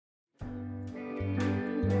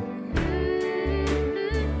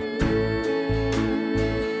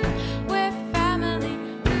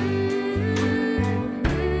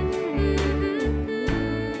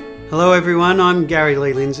Hello everyone, I'm Gary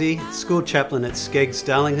Lee Lindsay, School Chaplain at Skeggs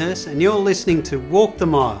Darlinghurst, and you're listening to Walk the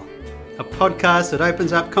Mile, a podcast that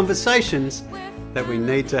opens up conversations that we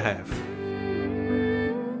need to have.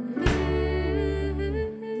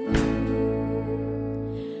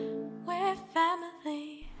 We're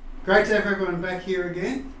family. Great to have everyone back here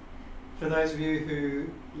again. For those of you who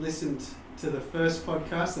listened to the first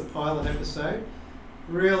podcast, the pilot episode,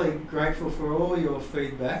 really grateful for all your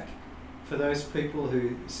feedback. For those people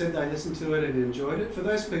who said they listened to it and enjoyed it, for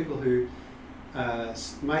those people who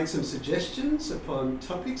made some suggestions upon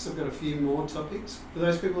topics, I've got a few more topics. For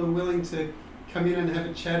those people who are willing to come in and have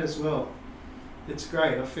a chat as well, it's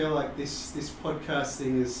great. I feel like this podcast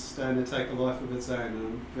thing is starting to take a life of its own, and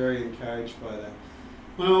I'm very encouraged by that.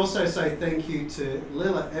 I want to also say thank you to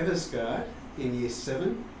Lila Eversgaard in Year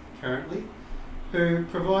 7 currently, who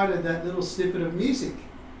provided that little snippet of music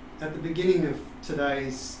at the beginning of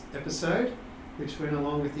today's episode, which went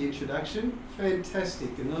along with the introduction. Fantastic.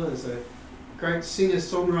 And Lila's a great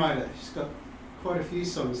singer-songwriter. She's got quite a few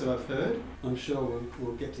songs that I've heard. I'm sure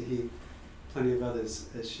we'll get to hear plenty of others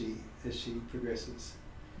as she progresses.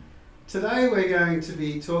 Today we're going to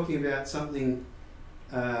be talking about something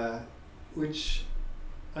which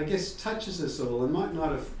I guess touches us all and might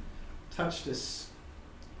not have touched us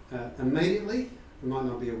immediately. We might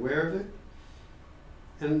not be aware of it.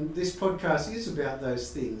 And this podcast is about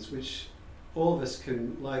those things which all of us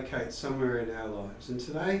can locate somewhere in our lives. And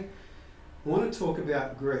today I want to talk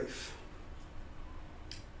about grief.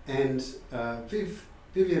 And Viv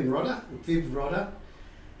Rodder,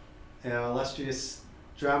 our illustrious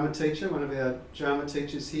drama teacher, one of our drama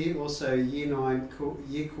teachers here, also Year 9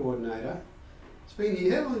 year coordinator. It's been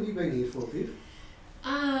here. How long have you been here for, Viv?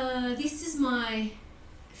 This is my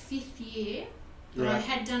 5th year. But Right. I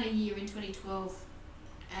had done a year in 2012.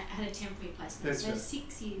 Had a temporary placement. That's so right.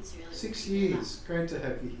 6 years really. 6 years. Great to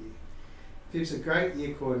have you here. Viv's a great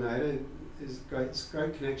year coordinator. Has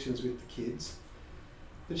great connections with the kids.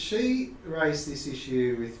 But she raised this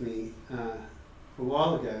issue with me a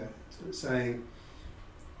while ago, saying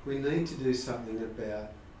we need to do something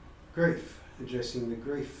about grief, addressing the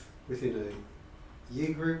grief within a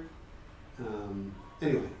year group.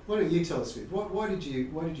 Anyway, why don't you tell us, Viv? Why did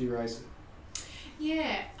you raise it?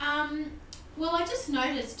 Yeah. Well, I just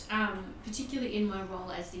noticed, particularly in my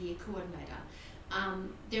role as the year coordinator,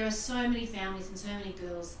 there are so many families and so many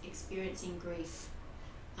girls experiencing grief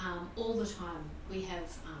all the time. We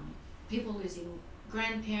have people losing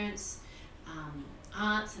grandparents,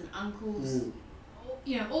 aunts and uncles,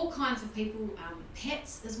 all kinds of people.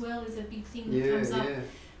 Pets as well is a big thing that comes up.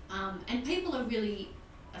 And people are really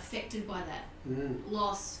affected by that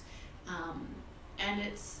loss. And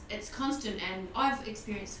it's constant, and I've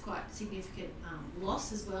experienced quite significant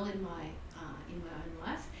loss as well in my own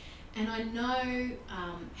life, and I know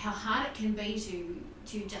how hard it can be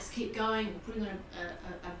to just keep going and putting on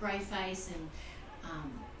a brave face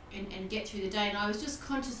and get through the day. And I was just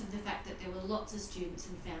conscious of the fact that there were lots of students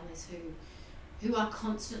and families who are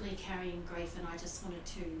constantly carrying grief, and I just wanted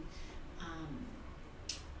to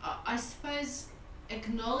I suppose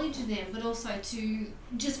acknowledge them, but also to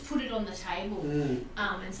just put it on the table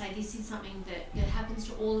and say this is something that happens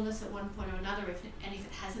to all of us at one point or another, if it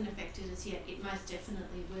hasn't affected us yet, it most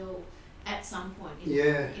definitely will at some point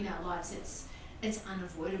in our lives. It's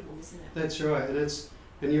unavoidable, isn't it? That's right,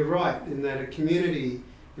 and you're right in that in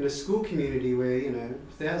a school community where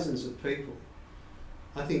thousands of people,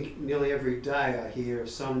 I think nearly every day I hear of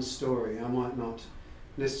some story. I might not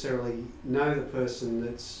necessarily know the person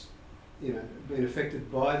that's been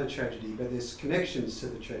affected by the tragedy, but there's connections to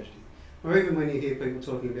the tragedy. Or even when you hear people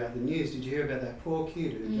talking about the news, did you hear about that poor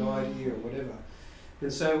kid who died here or whatever?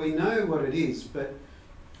 And so we know what it is, but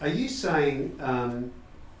are you saying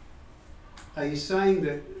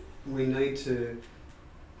that we need to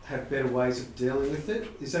have better ways of dealing with it?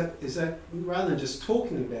 Is that rather than just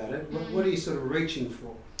talking about it, what are you sort of reaching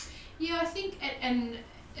for? Yeah, I think, and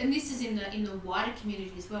this is in the wider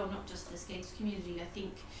community as well, not just the Skeggs community. I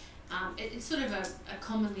think it's sort of a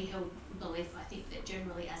commonly held belief, I think, that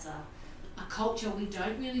generally as a culture we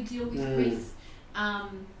don't really deal with grief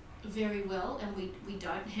very well, and we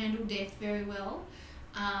don't handle death very well.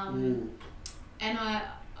 And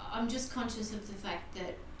I'm just conscious of the fact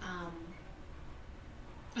that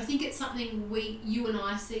I think it's something you and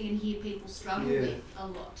I see and hear people struggle with a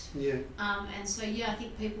lot. Yeah. And so I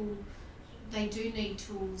think people, they do need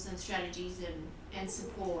tools and strategies and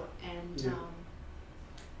support and.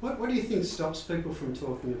 What do you think stops people from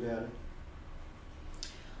talking about it?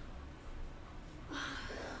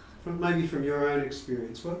 Maybe from your own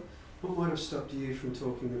experience, what might have stopped you from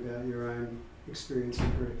talking about your own experience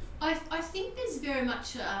of grief? I think there's very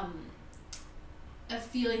much a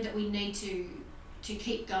feeling that we need to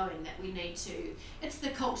keep going, that we need to. It's the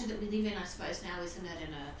culture that we live in, I suppose, now, isn't it?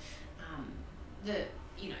 And the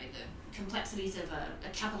complexities of a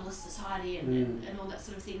capitalist society and all that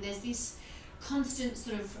sort of thing. There's this constant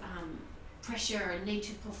sort of pressure and need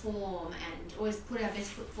to perform and always put our best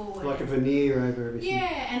foot forward. Like a veneer over everything.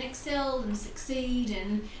 Yeah, and excel and succeed,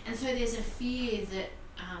 and so there's a fear that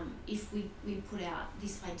if we put out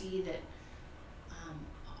this idea that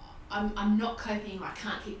I'm not coping, or I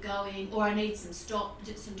can't keep going, or I need some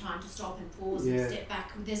time to stop and pause and step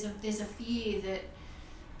back. There's a fear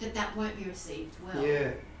that won't be received well.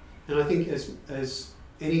 Yeah, and I think as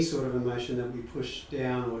any sort of emotion that we push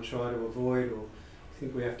down or try to avoid or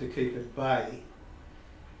think we have to keep at bay,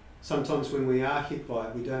 sometimes when we are hit by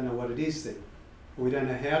it, we don't know what it is then, or we don't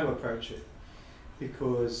know how to approach it,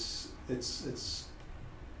 because it's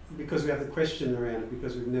because we have the question around it,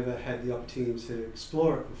 because we've never had the opportunity to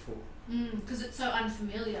explore it before. Because it's so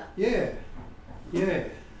unfamiliar. Yeah,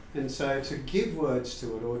 and so to give words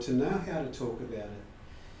to it, or to know how to talk about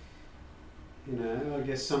it, I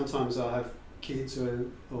guess sometimes I'll have kids or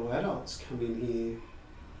adults come in here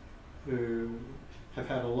who have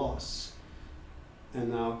had a loss,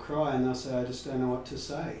 and they'll cry and they'll say, I just don't know what to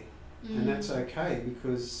say. And that's okay,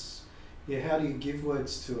 because how do you give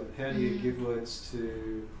words to it? How do you give words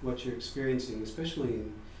to what you're experiencing, especially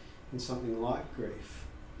in something like grief?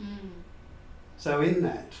 So in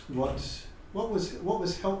that, what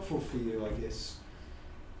was helpful for you, I guess,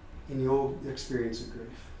 in your experience of grief?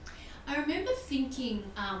 I remember thinking,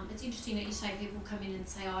 it's interesting that you say people come in and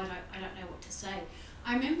say, I don't know what to say.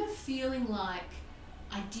 I remember feeling like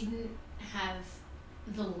I didn't have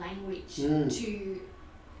the language to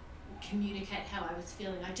communicate how I was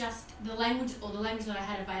feeling. The language that I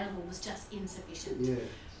had available was just insufficient. Yeah.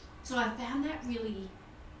 So I found that really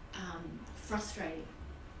frustrating.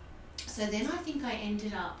 So then I think I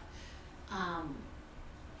ended up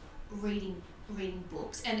reading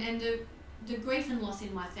books, and the grief and loss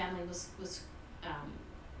in my family was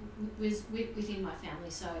within my family.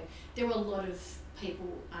 So there were a lot of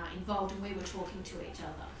people involved, and we were talking to each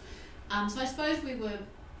other. So I suppose we were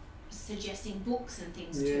suggesting books and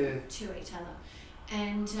things to each other.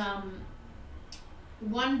 And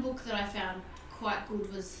one book that I found quite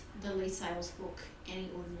good was the Lee Sales book, Any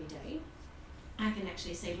Ordinary Day. I can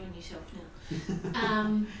actually see it on your shelf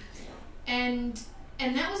now. And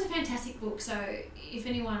that was a fantastic book. So if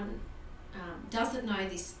anyone doesn't know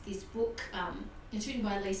this book, it's written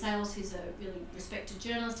by Lee Sales, who's a really respected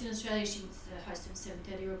journalist in Australia. She was the host of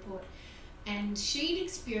 7:30 Report, and she'd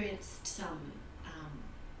experienced some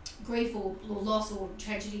grief or loss or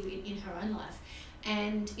tragedy in her own life,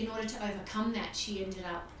 and in order to overcome that, she ended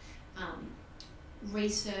up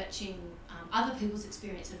researching other people's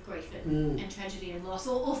experience of grief and tragedy and loss,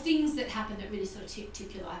 or things that happen that really sort of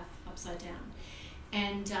tip your life upside down.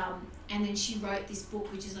 And then she wrote this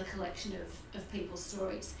book, which is a collection of people's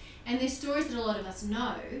stories. And they're stories that a lot of us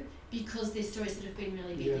know, because they're stories that have been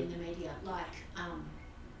really big in the media, like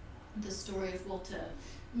the story of Walter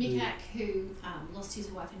Mikak, who lost his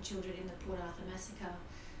wife and children in the Port Arthur massacre.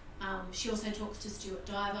 She also talks to Stuart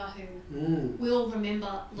Diver, who we all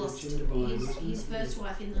remember lost his first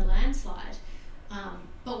wife in the landslide.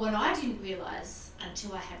 But what I didn't realise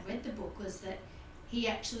until I had read the book was that he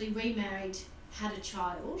actually remarried, had a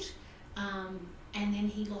child, and then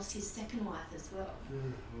he lost his second wife as well.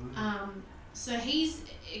 So his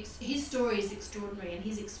story is extraordinary, and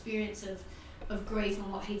his experience of grief and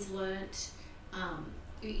what he's learnt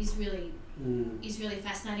is really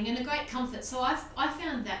fascinating and a great comfort. So I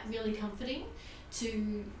found that really comforting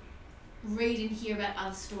to read and hear about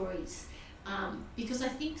other stories, because I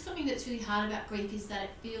think something that's really hard about grief is that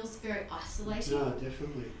it feels very isolating. No,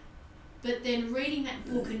 definitely. But then reading that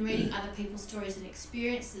book and reading other people's stories and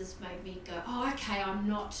experiences made me go, oh, okay, I'm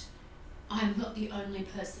not the only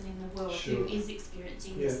person in the world who is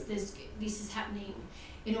experiencing this. This is happening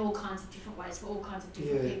in all kinds of different ways for all kinds of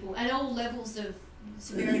different people at all levels of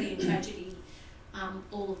severity and tragedy,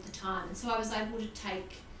 all of the time. And so I was able to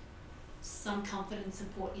take some comfort and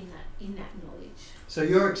support in that knowledge. So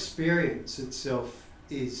your experience itself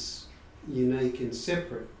is unique and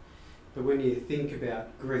separate, but when you think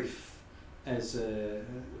about grief as a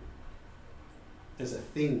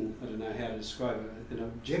thing, I don't know how to describe it, an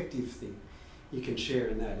objective thing, you can share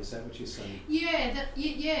in that. Is that what you're saying? Yeah,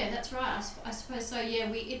 that's right. I suppose so.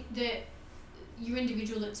 Yeah, your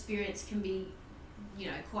individual experience can be,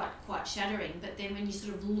 quite shattering. But then when you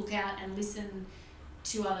sort of look out and listen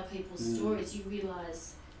to other people's stories, you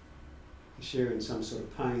realise sharing some sort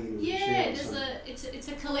of pain. Or Yeah, sharing it's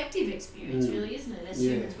a collective experience, really, isn't it? As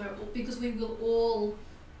Yeah. humans, because we will all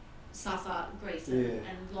suffer grief and, Yeah.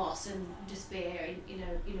 and loss and despair in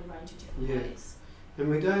a range of different Yeah. ways. And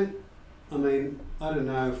we don't, I mean, I don't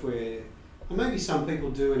know if we're, or maybe some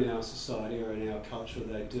people do in our society or in our culture,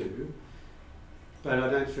 they do, but I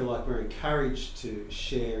don't feel like we're encouraged to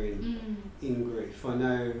share in grief. I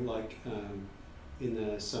know, like, in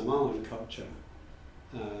the Samoan culture,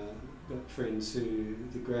 got friends who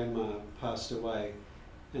the grandma passed away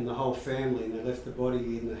and the whole family, and they left the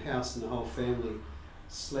body in the house, and the whole family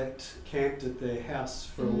camped at their house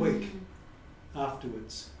for a week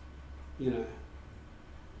afterwards. You know,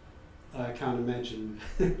 I can't imagine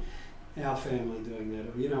our family doing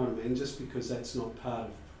that, or you know what I mean, just because that's not part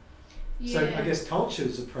of. Yeah. So I guess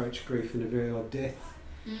cultures approach grief in a very like death,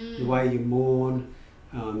 the way you mourn.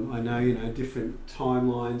 I know, different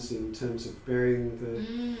timelines in terms of burying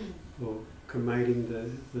or cremating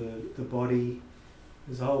the body.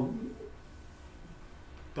 There's a whole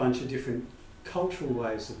bunch of different cultural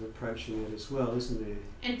ways of approaching it as well, isn't there?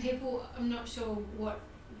 And people, I'm not sure what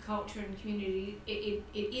culture and community it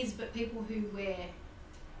is, but people who wear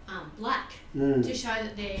black to show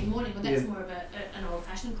that they're in mourning, well, that's more of an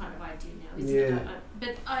old-fashioned kind of idea now, isn't it?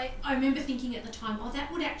 But I remember thinking at the time,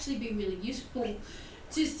 that would actually be really useful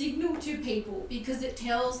to signal to people, because it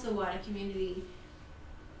tells the wider community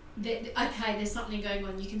that, okay, there's something going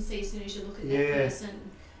on. You can see as soon as you look at that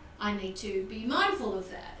person, I need to be mindful of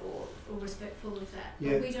that or respectful of that.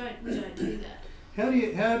 Yeah. But we don't do that. How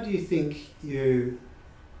do you think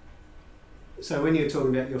so when you're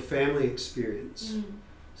talking about your family experience,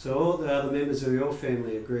 so all the other members of your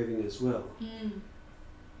family are grieving as well.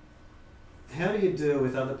 How do you deal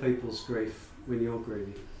with other people's grief when you're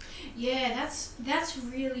grieving? Yeah, that's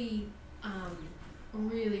really,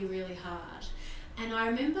 really, really hard. And I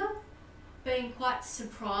remember being quite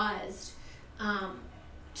surprised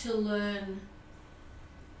to learn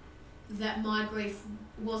that my grief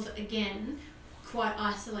was, again, quite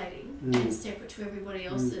isolating and separate to everybody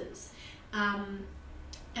else's. And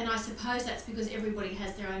I suppose that's because everybody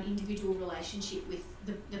has their own individual relationship with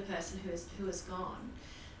the person who has gone.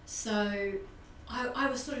 So I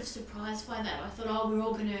was sort of surprised by that. I thought, we're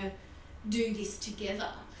all going to do this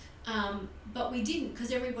together. But we didn't,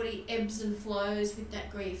 because everybody ebbs and flows with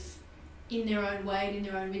that grief in their own way, in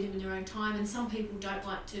their own rhythm, in their own time. And some people don't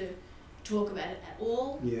like to talk about it at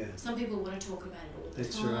all. Yeah. Some people want to talk about it all the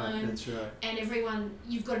That's time. That's right. And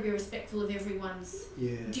you've got to be respectful of everyone's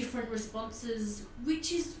different responses,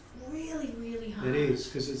 which is really, really hard. It is,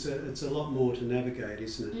 because it's a lot more to navigate,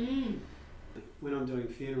 isn't it? When I'm doing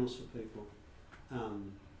funerals for people,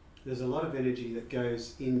 there's a lot of energy that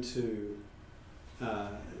goes into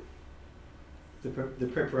the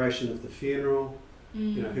preparation of the funeral.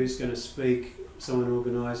 You know, who's going to speak, someone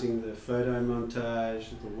organising the photo montage,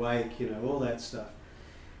 the wake, all that stuff.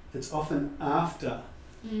 It's often after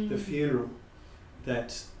the funeral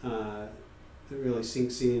that really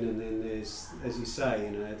sinks in, and then there's, as you say,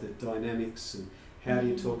 the dynamics and how do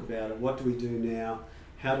you talk about it, what do we do now,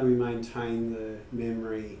 how do we maintain the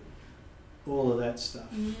memory, all of that stuff.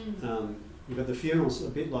 But the funeral's a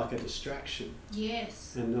bit like a distraction.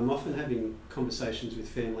 Yes. And I'm often having conversations with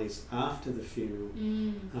families after the funeral,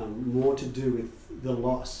 more to do with the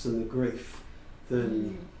loss and the grief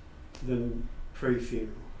than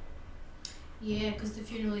pre-funeral. Yeah, because the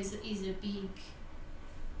funeral is a big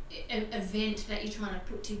event that you're trying to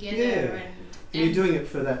put together. Yeah. And you're doing it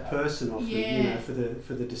for that person often,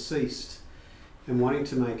 for the deceased, and wanting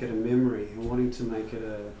to make it a memory and wanting to make it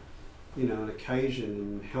an occasion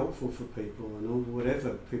and helpful for people and all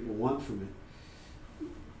whatever people want from it.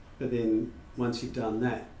 But then once you've done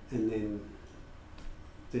that, and then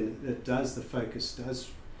the focus does,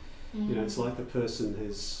 it's like the person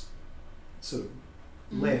has sort of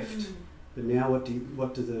left, but now what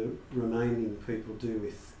do the remaining people do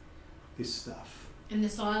with this stuff? And the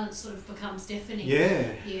silence sort of becomes deafening.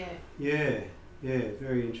 Yeah,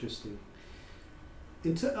 very interesting.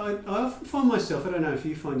 I often find myself, I don't know if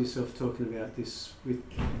you find yourself talking about this with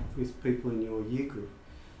people in your year group,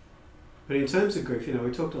 but in terms of grief, we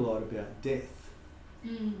talked a lot about death.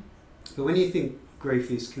 But when you think grief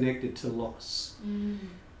is connected to loss, and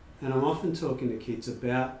I'm often talking to kids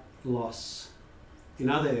about loss in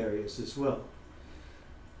other areas as well.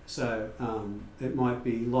 So it might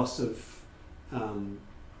be loss of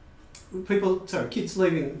kids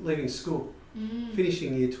leaving school,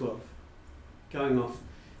 finishing year 12. Going off,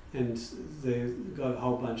 and they've got a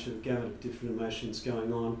whole bunch of gamut of different emotions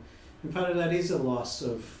going on, and part of that is a loss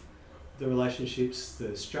of the relationships,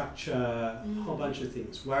 the structure, a whole bunch of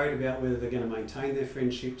things. Worried about whether they're going to maintain their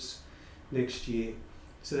friendships, next year.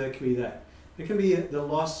 So that can be that. It can be the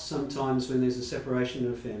loss sometimes when there's a separation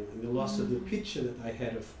of a family, the loss of the picture that they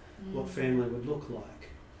had of what family would look like.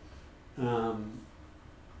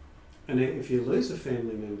 And if you lose a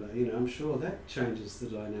family member, I'm sure that changes the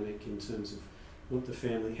dynamic in terms of how the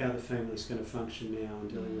family's going to function now and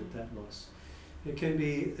dealing with that loss. It can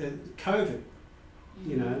be COVID.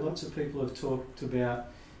 Lots of people have talked about,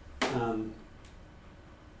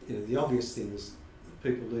 the obvious things,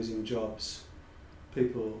 people losing jobs,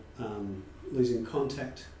 people losing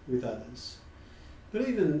contact with others, but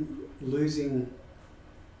even losing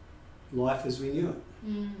life as we knew it.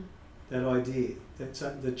 That idea,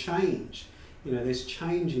 the change. There's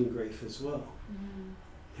change in grief as well.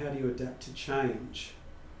 How do you adapt to change?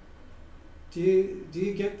 Do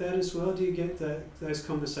you get that as well? Do you get those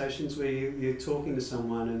conversations where you're talking to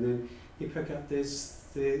someone and then you pick up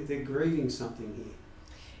they're grieving something here?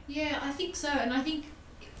 Yeah, I think so. And I think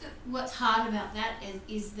what's hard about that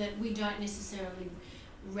is that we don't necessarily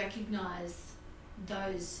recognise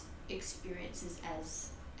those experiences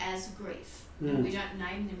as grief. And we don't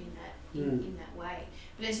name them in that way.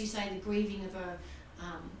 But as you say, the grieving of a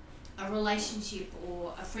relationship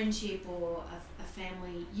or a friendship or a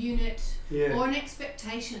family unit or an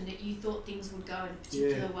expectation that you thought things would go in a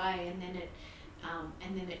particular way, and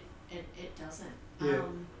then it doesn't. Yeah.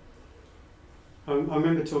 I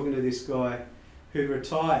remember talking to this guy who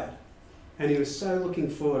retired, and he was so looking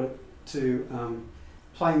forward to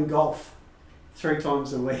playing golf 3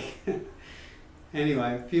 times a week.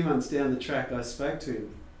 Anyway, a few months down the track, I spoke to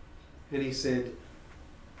him, and he said,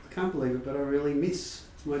 "I can't believe it, but I really miss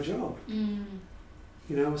my job.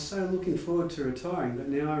 I was so looking forward to retiring, but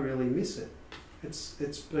now I really miss it. It's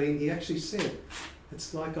been," he actually said,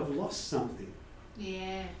 "it's like I've lost something."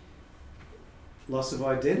 Yeah. Loss of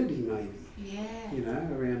identity, maybe. Yeah.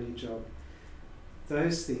 Around your job.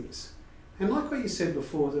 Those things. And like what you said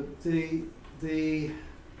before, the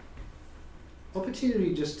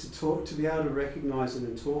opportunity just to be able to recognise it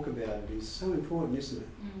and talk about it is so important, isn't it?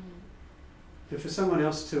 And for someone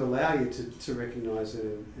else to allow you to recognise it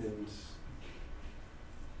and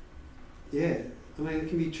it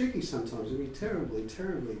can be tricky sometimes. It can be terribly,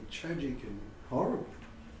 terribly tragic and horrible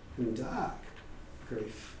and dark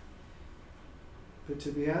grief. But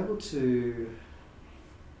to be able to,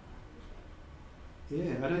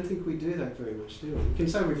 I don't think we do that very much, do we? We can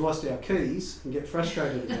say we've lost our keys and get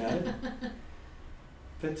frustrated about it.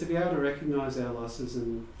 But to be able to recognise our losses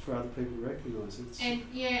and for other people to recognise it.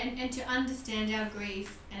 And to understand our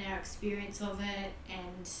grief and our experience of it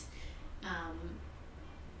and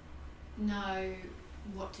know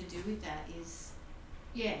what to do with that is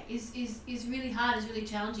really hard, is really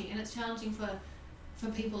challenging, and it's challenging for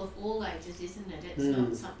people of all ages, isn't it? It's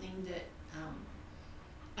not something that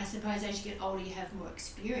I suppose as you get older you have more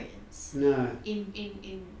experience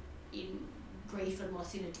in grief and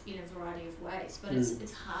loss in a variety of ways, but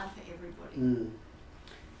it's hard for everybody.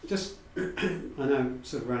 Just, I know I'm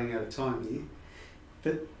sort of running out of time here,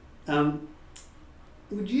 but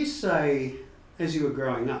would you say, as you were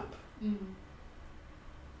growing up,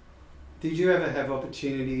 did you ever have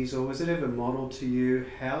opportunities, or was it ever modelled to you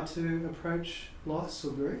how to approach loss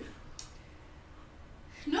or grief?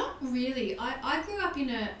 Not really. I grew up in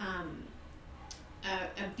a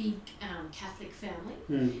big Catholic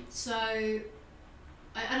family, so,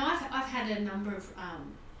 and I've had a number of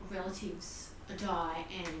relatives die,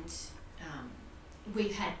 and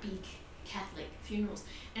we've had big Catholic funerals.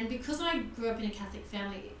 And because I grew up in a Catholic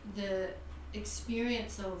family, the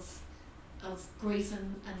experience of grief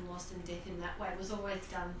and loss and death in that way was always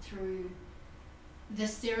done through the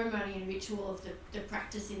ceremony and ritual of the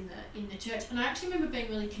practice in the church. And I actually remember being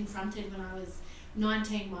really confronted when I was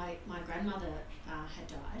 19. My grandmother had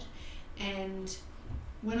died, and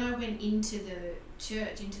when I went into the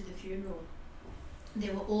church, into the funeral,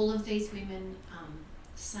 there were all of these women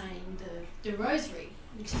saying the rosary,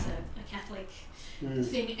 which is a Catholic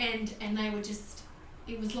thing, and they were just,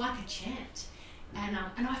 it was like a chant. And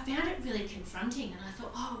I found it really confronting, and I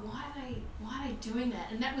thought, why are they doing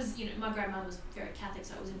that? And that was, my grandmother was very Catholic,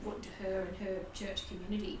 so it was important to her and her church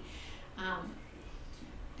community,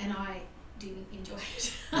 and I didn't enjoy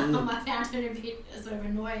it. I found it a bit sort of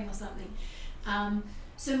annoying or something.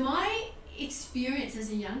 So my experience as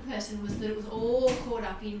a young person was that it was all caught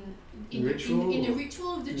up in the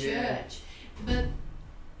ritual of the church, but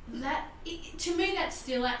that to me that's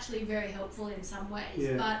still actually very helpful in some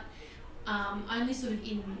ways, but only sort of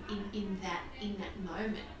in that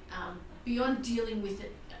moment. Beyond dealing with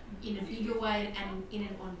it in a bigger way and in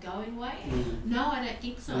an ongoing way, no, I don't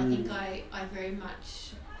think so. I think I very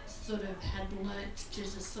much sort of had learnt to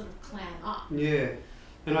just sort of clam up. Yeah,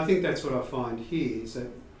 And I think that's what I find here is that,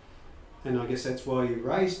 and I guess that's why you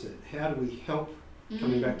raised it. How do we help,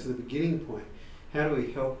 coming back to the beginning point, how do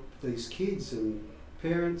we help these kids and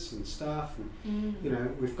parents and staff? And, you know,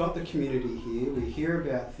 we've got the community here, we hear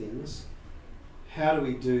about things. How do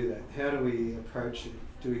we do that? How do we approach it?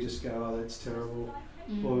 Do we just go, oh, that's terrible?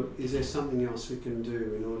 Or is there something else we can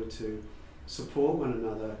do in order to support one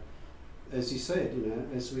another? As you said, you know,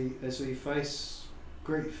 as we face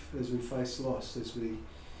grief, as we face loss, as we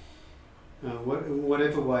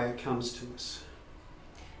whatever way it comes to us.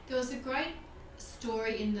 There was a great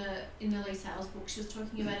story in the Lise Hales book. She was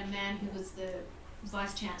talking about a man who was the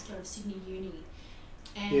Vice Chancellor of Sydney Uni.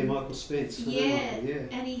 And Michael Spence. Yeah,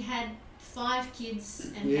 and he had 5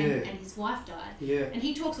 kids and his wife died. Yeah. And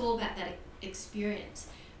he talks all about that experience.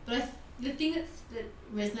 But the thing that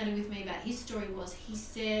resonated with me about his story was he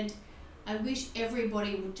said, I wish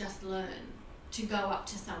everybody would just learn to go up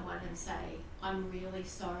to someone and say, I'm really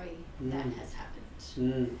sorry that has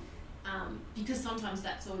happened. Because sometimes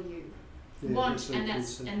that's all you want, and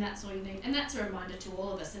that's all you need. And that's a reminder to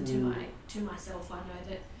all of us, and to myself. I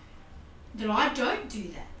know that I don't do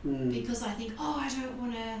that because I think, I don't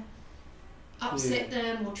want to upset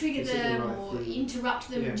them or trigger them or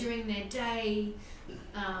interrupt them during their day.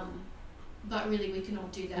 But really, we can all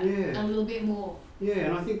do that a little bit more. Yeah,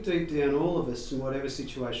 and I think deep down, all of us, in whatever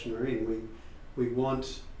situation we're in, we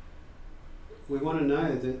want to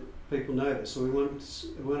know that people notice, or we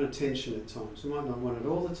want attention at times. We might not want it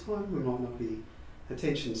all the time. We might not be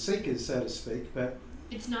attention seekers, so to speak, but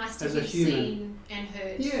it's nice to as be a human, seen and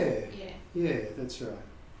heard. Yeah, that's right.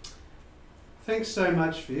 Thanks so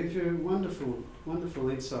much, Viv. Your wonderful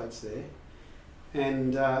insights there,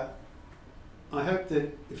 and I hope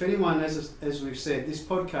that if anyone, as we've said, this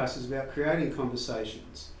podcast is about creating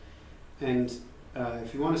conversations, and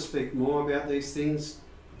if you want to speak more about these things,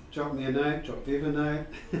 drop me a note, drop Viv a note,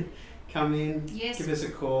 come in, give us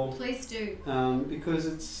a call. Please do.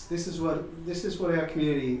 Because this is what our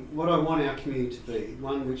community, what I want our community to be,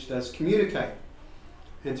 one which does communicate,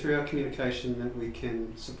 and through our communication that we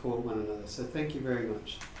can support one another. So thank you very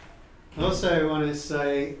much. I also want to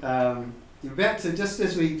say, you're about to, just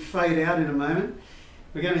as we fade out in a moment,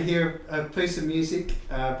 we're going to hear a piece of music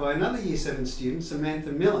by another Year 7 student,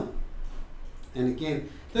 Samantha Millen. And again,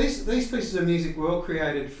 these pieces of music were all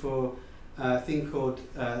created for a thing called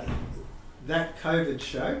That COVID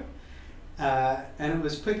Show. And it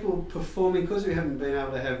was people performing, because we haven't been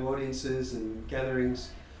able to have audiences and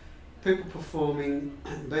gatherings, people performing,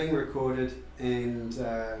 being recorded, and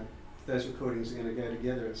those recordings are going to go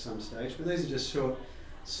together at some stage. But these are just short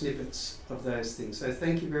snippets of those things. So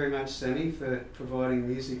thank you very much, Sammy, for providing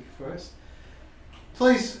music for us.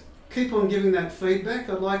 Please keep on giving that feedback.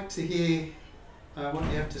 I'd like to hear what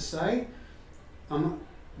you have to say. I'm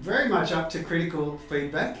very much up to critical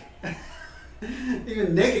feedback,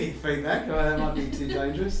 even negative feedback. Oh, that might be too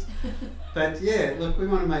dangerous. But yeah, look, we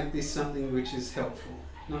want to make this something which is helpful,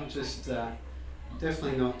 not just,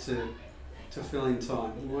 definitely not to fill in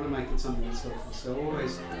time. We want to make it something that's helpful. So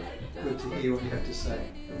always good to hear what you have to say.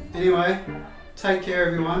 Anyway, take care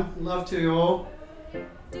everyone. Love to you all.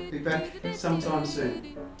 Be back sometime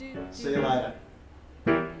soon. See you later.